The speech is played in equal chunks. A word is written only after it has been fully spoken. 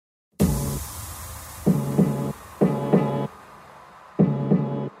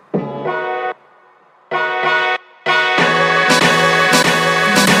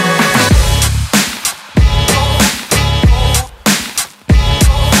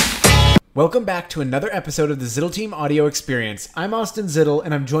Welcome back to another episode of the Zittel Team Audio Experience. I'm Austin Zittel,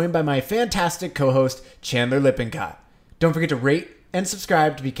 and I'm joined by my fantastic co-host, Chandler Lippincott. Don't forget to rate and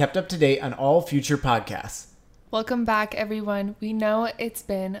subscribe to be kept up to date on all future podcasts. Welcome back, everyone. We know it's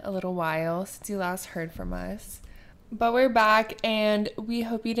been a little while since you last heard from us, but we're back, and we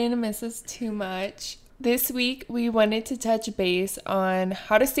hope you didn't miss us too much. This week, we wanted to touch base on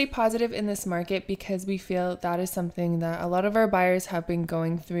how to stay positive in this market because we feel that is something that a lot of our buyers have been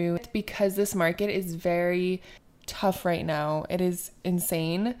going through because this market is very tough right now. It is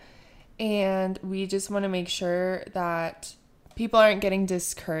insane. And we just want to make sure that people aren't getting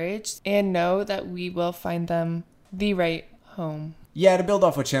discouraged and know that we will find them the right home. Yeah, to build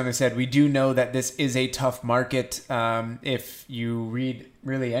off what Chandler said, we do know that this is a tough market. If you read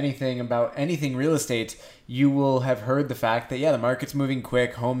really anything about anything real estate, you will have heard the fact that, the market's moving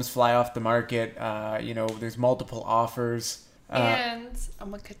quick. Homes fly off the market. There's multiple offers. And I'm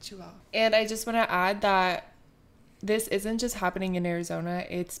going to cut you off. And I just want to add that this isn't just happening in Arizona.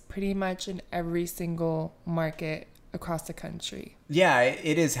 It's pretty much in every single market across the country. Yeah,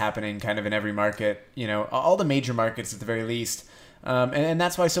 it is happening kind of in every market, all the major markets at the very least. And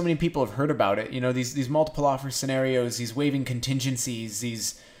that's why so many people have heard about it. These multiple offer scenarios, these waiving contingencies,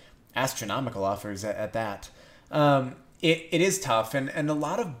 these astronomical offers at that. It is tough. And a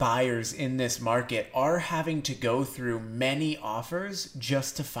lot of buyers in this market are having to go through many offers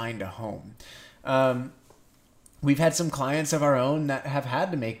just to find a home. We've had some clients of our own that have had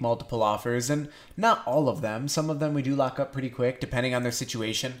to make multiple offers, and not all of them. Some of them we do lock up pretty quick, depending on their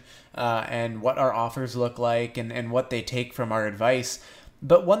situation and what our offers look like and what they take from our advice.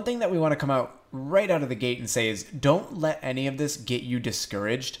 But one thing that we want to come right out of the gate and say is don't let any of this get you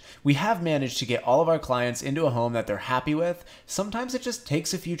discouraged. We have managed to get all of our clients into a home that they're happy with. Sometimes it just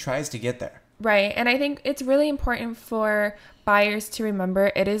takes a few tries to get there. Right. And I think it's really important for buyers to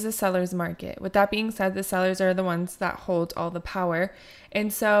remember it is a seller's market. With that being said, the sellers are the ones that hold all the power.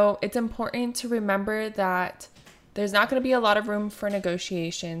 And so it's important to remember that there's not going to be a lot of room for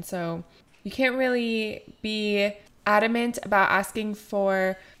negotiation. So you can't really be adamant about asking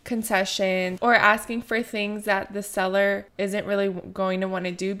for concessions or asking for things that the seller isn't really going to want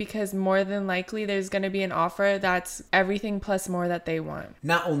to do, because more than likely there's going to be an offer that's everything plus more that they want.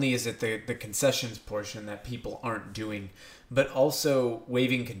 Not only is it the concessions portion that people aren't doing, but also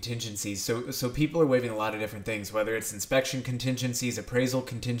waiving contingencies. So people are waiving a lot of different things, whether it's inspection contingencies, appraisal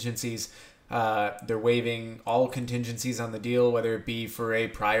contingencies. They're waiving all contingencies on the deal, whether it be for a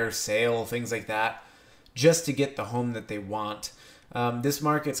prior sale, things like that, just to get the home that they want. This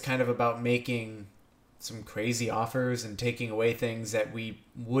market's kind of about making some crazy offers and taking away things that we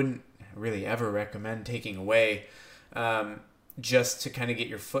wouldn't really ever recommend taking away, just to kind of get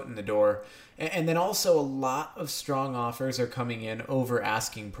your foot in the door. And then also a lot of strong offers are coming in over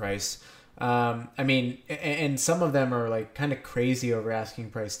asking price. And some of them are like kind of crazy over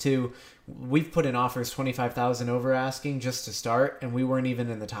asking price too. We've put in offers $25,000 over asking just to start, and we weren't even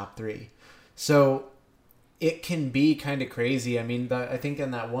in the top 3. So it can be kind of crazy. I mean, I think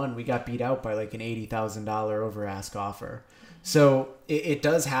in that one, we got beat out by like an $80,000 over ask offer. So it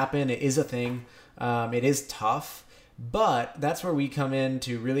does happen. It is a thing. It is tough, but that's where we come in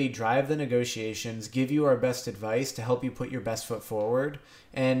to really drive the negotiations, give you our best advice to help you put your best foot forward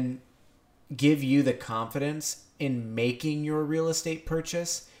and give you the confidence in making your real estate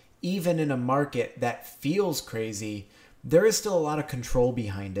purchase. Even in a market that feels crazy, there is still a lot of control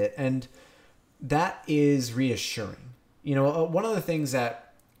behind it. And that is reassuring. One of the things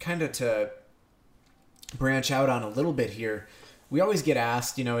that kind of to branch out on a little bit here, we always get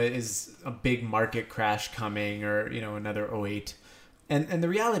asked, is a big market crash coming or, another '08? And the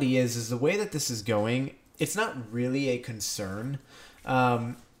reality is the way that this is going, it's not really a concern.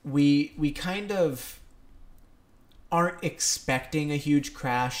 We kind of aren't expecting a huge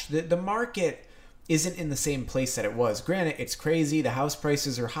crash. The market isn't in the same place that it was. Granted, it's crazy. The house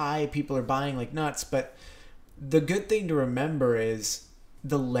prices are high. People are buying like nuts. But the good thing to remember is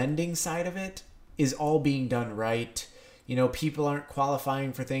the lending side of it is all being done right. People aren't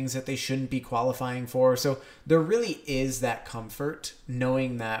qualifying for things that they shouldn't be qualifying for. So there really is that comfort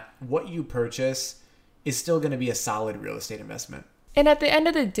knowing that what you purchase is still going to be a solid real estate investment. And at the end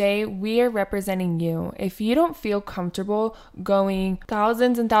of the day, we are representing you. If you don't feel comfortable going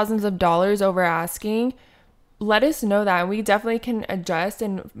thousands and thousands of dollars over asking, let us know that. We definitely can adjust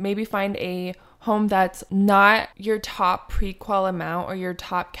and maybe find a home that's not your top pre-qual amount or your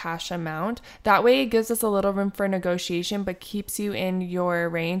top cash amount. That way it gives us a little room for negotiation, but keeps you in your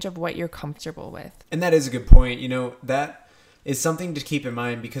range of what you're comfortable with. And that is a good point. That is something to keep in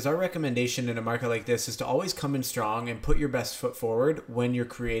mind, because our recommendation in a market like this is to always come in strong and put your best foot forward when you're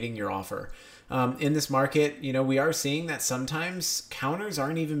creating your offer. In this market, we are seeing that sometimes counters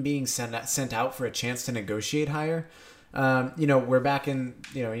aren't even being sent out for a chance to negotiate higher. We're back in,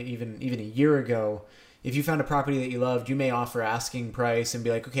 even a year ago, if you found a property that you loved, you may offer asking price and be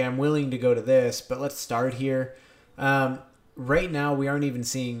like, okay, I'm willing to go to this, but let's start here. Right now, we aren't even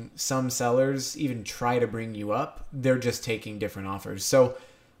seeing some sellers even try to bring you up. They're just taking different offers. So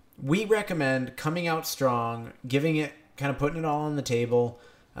we recommend coming out strong, giving it, kind of putting it all on the table.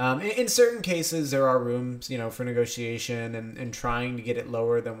 In certain cases, there are rooms, for negotiation and trying to get it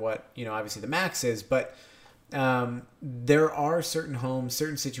lower than what, obviously the max is. But there are certain homes,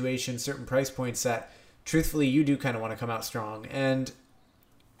 certain situations, certain price points that truthfully you do kind of want to come out strong. And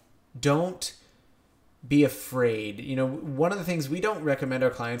don't be afraid. One of the things, we don't recommend our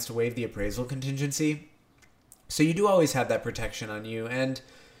clients to waive the appraisal contingency. So you do always have that protection on you. And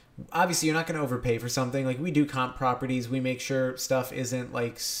obviously you're not going to overpay for something. Like, we do comp properties. We make sure stuff isn't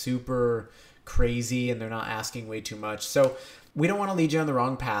like super crazy and they're not asking way too much. So we don't want to lead you on the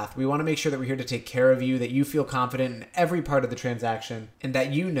wrong path. We want to make sure that we're here to take care of you, that you feel confident in every part of the transaction, and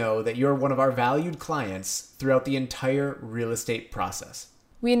that you know that you're one of our valued clients throughout the entire real estate process.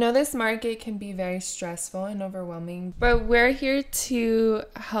 We know this market can be very stressful and overwhelming, but we're here to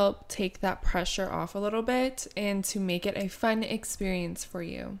help take that pressure off a little bit and to make it a fun experience for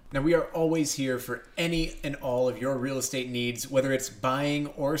you. Now, we are always here for any and all of your real estate needs, whether it's buying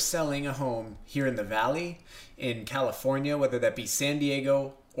or selling a home here in the Valley, in California, whether that be San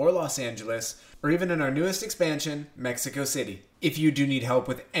Diego or Los Angeles, or even in our newest expansion, Mexico City. If you do need help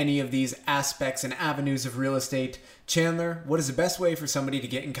with any of these aspects and avenues of real estate, Chandler, what is the best way for somebody to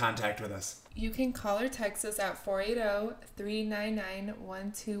get in contact with us? You can call or text us at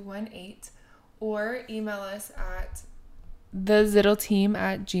 480-399-1218 or email us at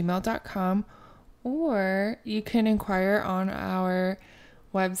thezittleteam@gmail.com, or you can inquire on our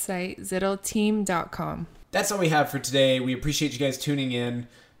website, zittleteam.com. That's all we have for today. We appreciate you guys tuning in,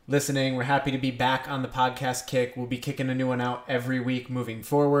 listening. We're happy to be back on the podcast kick. We'll be kicking a new one out every week moving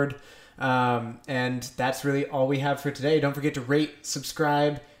forward. And that's really all we have for today. Don't forget to rate,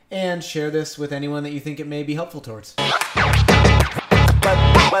 subscribe, and share this with anyone that you think it may be helpful towards.